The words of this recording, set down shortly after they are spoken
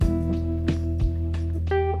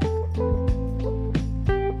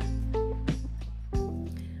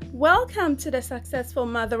Welcome to the Successful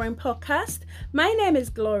Mothering Podcast. My name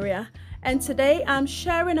is Gloria, and today I'm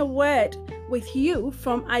sharing a word with you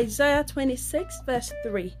from Isaiah 26 verse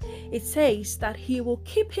 3. It says that he will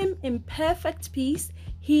keep him in perfect peace,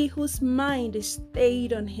 he whose mind is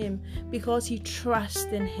stayed on him because he trusts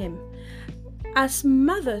in him. As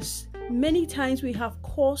mothers, many times we have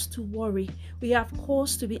cause to worry, we have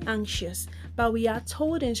cause to be anxious, but we are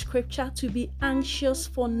told in scripture to be anxious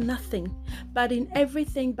for nothing, but in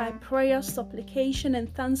everything by prayer, supplication,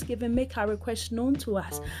 and thanksgiving make our requests known to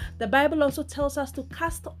us. The Bible also tells us to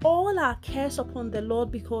cast all our cares upon the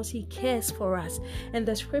Lord because he cares for us. And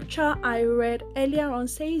the scripture I read earlier on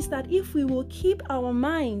says that if we will keep our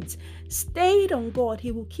minds stayed on God,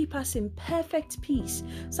 he will keep us in perfect peace.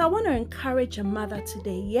 So I want to encourage a mother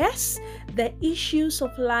today. Yes, the issues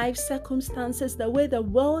of life, circumstances, the way the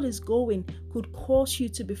world is going could cause you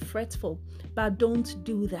to be fretful, but don't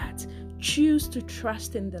do that. Choose to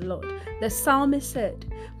trust in the Lord. The psalmist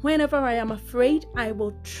said, whenever I am afraid, I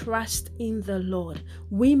will trust in the Lord.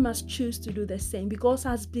 We must choose to do the same because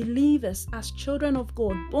as believers, as children of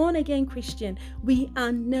God, born again Christian, we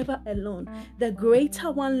are never alone. The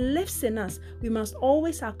greater one lives in us. We must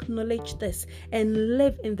always acknowledge this and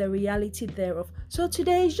live in the reality thereof. So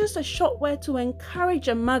today is just a short word to encourage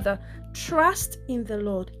a mother. Trust in the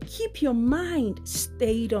Lord. Keep your mind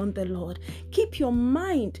stayed on the Lord. Keep your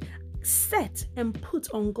mind set and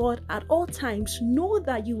put on God at all times. Know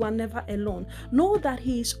that you are never alone. Know that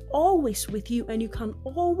he is always with you and you can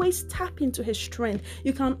always tap into his strength.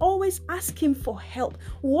 You can always ask him for help.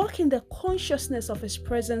 Walk in the consciousness of his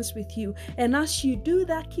presence with you. And as you do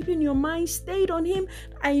that, keeping your mind stayed on him,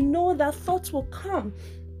 I know that thoughts will come.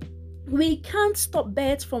 We can't stop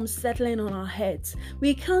birds from settling on our heads.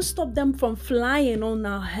 We can't stop them from flying on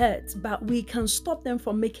our heads, but we can stop them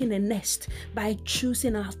from making a nest by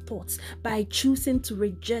choosing our thoughts, by choosing to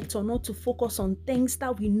reject or not to focus on things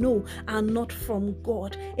that we know are not from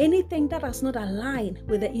God. Anything that does not align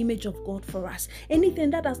with the image of God for us, anything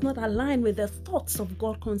that does not align with the thoughts of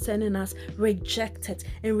God concerning us, reject it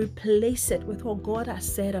and replace it with what God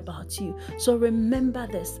has said about you. So remember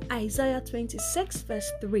this, Isaiah 26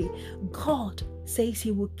 verse 3. God says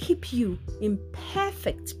he will keep you in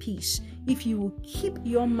perfect peace if you will keep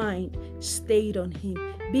your mind stayed on him.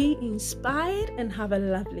 Be inspired and have a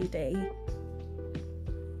lovely day.